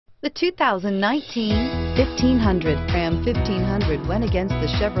The 2019 1500. Ram 1500 went against the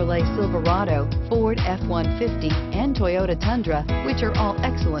Chevrolet Silverado, Ford F-150, and Toyota Tundra, which are all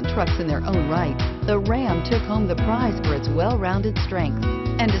excellent trucks in their own right. The Ram took home the prize for its well-rounded strengths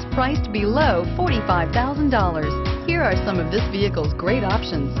and is priced below $45,000. Here are some of this vehicle's great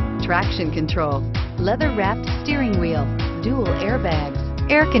options: traction control, leather-wrapped steering wheel, dual airbags,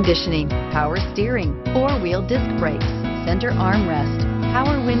 air conditioning, power steering, four-wheel disc brakes, center armrest,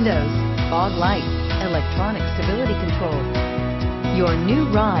 power windows, fog lights, electronic stability control. Your new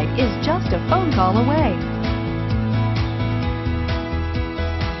ride is just a phone call away.